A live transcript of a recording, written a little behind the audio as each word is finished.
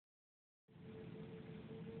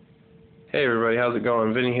Hey everybody, how's it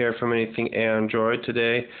going? Vinny here from Anything Android.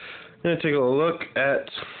 Today I'm going to take a look at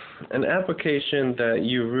an application that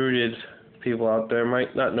you rooted people out there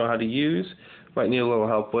might not know how to use, might need a little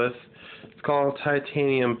help with. It's called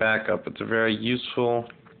Titanium Backup. It's a very useful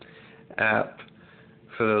app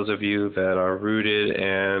for those of you that are rooted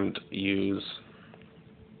and use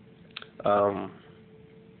ROMs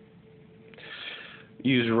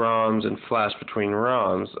and flash between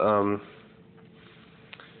ROMs.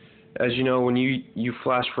 As you know, when you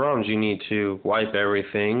flash ROMs, you need to wipe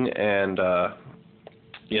everything, and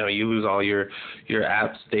you lose all your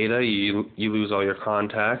app's data, you lose all your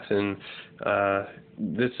contacts, and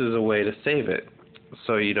this is a way to save it,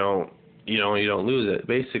 so you don't lose it.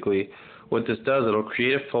 Basically, what this does, it'll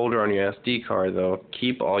create a folder on your SD card, though,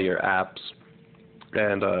 keep all your apps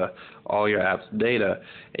and all your apps data,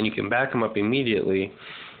 and you can back them up immediately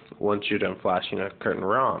once you're done flashing a certain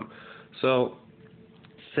ROM. So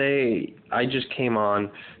say I just came on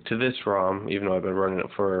to this ROM, even though I've been running it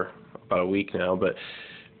for about a week now, but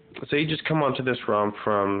say you just come onto this ROM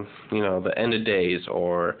from, the End of Days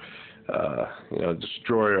or,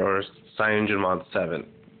 Destroyer or CyanogenMod 7,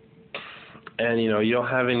 and, you don't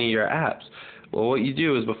have any of your apps. Well, what you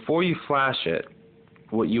do is before you flash it,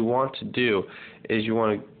 what you want to do is you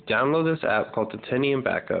want to download this app called Titanium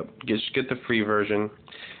Backup, just get the free version,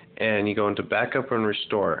 and you go into Backup and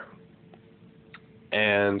Restore.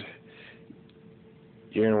 And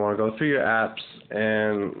you're going to want to go through your apps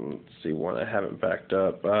and let's see one I haven't backed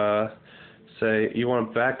up. Say you want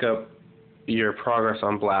to back up your progress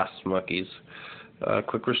on Blast Monkeys.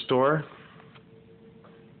 Click Restore.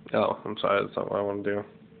 Oh, I'm sorry, that's not what I want to do.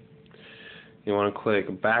 You want to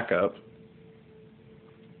click Backup,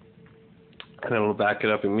 and it will back it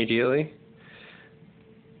up immediately.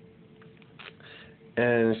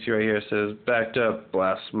 And see right here it says backed up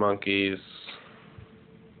Blast Monkeys.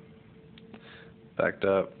 Backed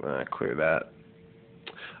up, clear that.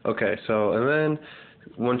 Okay, so and then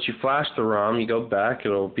once you flash the ROM, you go back,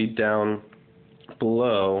 it'll be down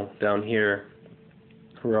below, down here,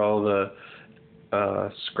 where all the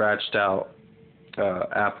scratched out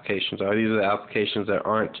applications are. These are the applications that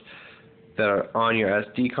are on your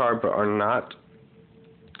SD card but are not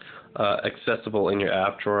accessible in your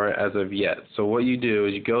app drawer as of yet. So what you do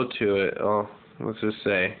is you go to it. Oh, let's just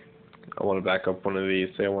say I want to back up one of these.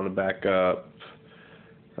 Say I want to back up.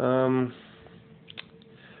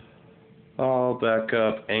 I'll back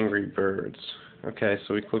up Angry Birds. Okay,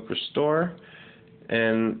 so we click Restore,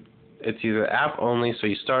 and it's either app only, so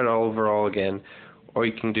you start all again, or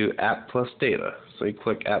you can do app plus data. So you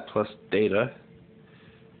click app plus data.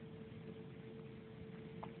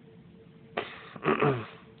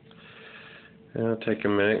 It'll take a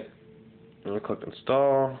minute. And click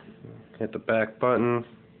Install, hit the back button,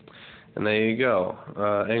 and there you go.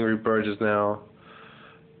 Angry Birds is now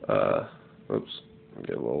oops,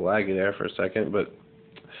 get a little laggy there for a second, but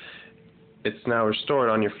it's now restored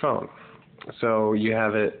on your phone. So you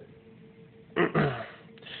have it,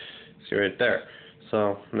 see right there.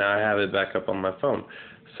 So now I have it back up on my phone.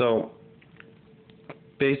 So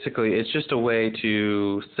basically, it's just a way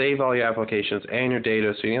to save all your applications and your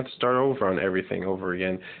data, so you don't have to start over on everything over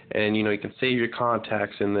again. And you can save your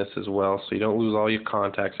contacts in this as well, so you don't lose all your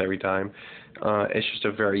contacts every time. It's just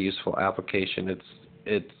a very useful application.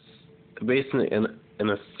 It's basically an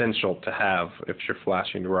essential to have if you're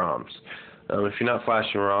flashing ROMs. If you're not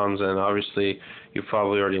flashing ROMs, then obviously you've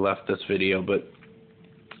probably already left this video, but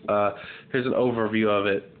here's an overview of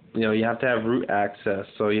it. You have to have root access,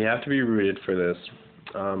 so you have to be rooted for this.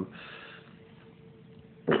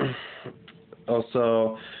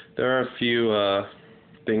 Also, there are a few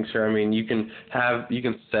things here. I mean, you can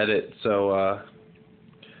set it so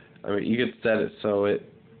you can set it so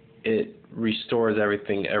it restores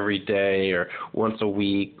everything every day or once a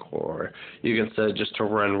week, or you can set it just to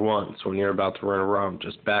run once when you're about to run a ROM.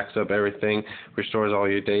 Just backs up everything, restores all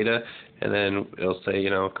your data, and then it'll say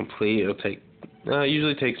complete. It'll take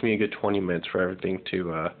usually takes me a good 20 minutes for everything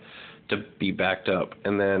to be backed up,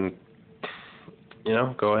 and then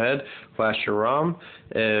go ahead, flash your ROM.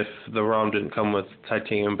 If the ROM didn't come with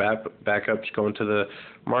Titanium Backup, just go into the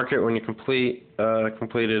market when you completed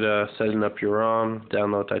setting up your ROM,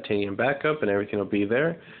 download Titanium Backup, and everything will be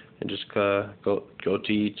there. And just go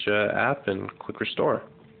to each app and click Restore.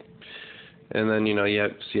 And then you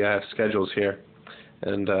see I have schedules here,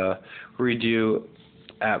 and redo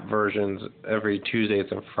app versions every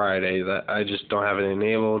Tuesdays and Fridays. I just don't have it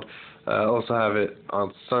enabled. I also have it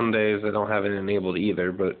on Sundays. I don't have it enabled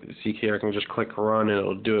either, but see here, I can just click Run and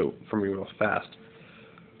it'll do it for me real fast.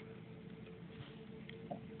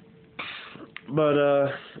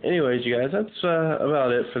 But anyways, you guys, that's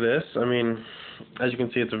about it for this. I mean, as you can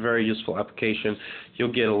see, it's a very useful application.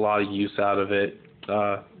 You'll get a lot of use out of it.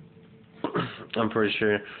 I'm pretty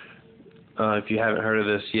sure if you haven't heard of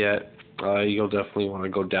this yet, you'll definitely want to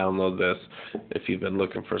go download this. If you've been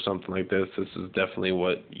looking for something like this, this is definitely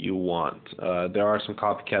what you want. There are some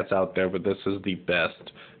copycats out there, but this is the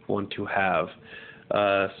best one to have.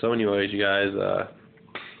 So anyways, you guys,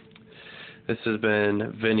 this has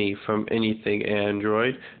been Vinny from Anything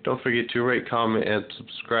Android. Don't forget to rate, comment, and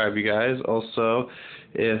subscribe, you guys. Also,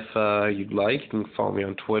 if you'd like, you can follow me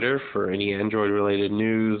on Twitter for any Android-related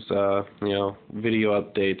news, video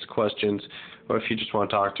updates, questions, or if you just want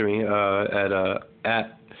to talk to me at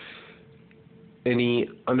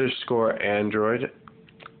any_Android.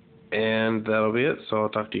 And that'll be it. So I'll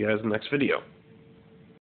talk to you guys in the next video.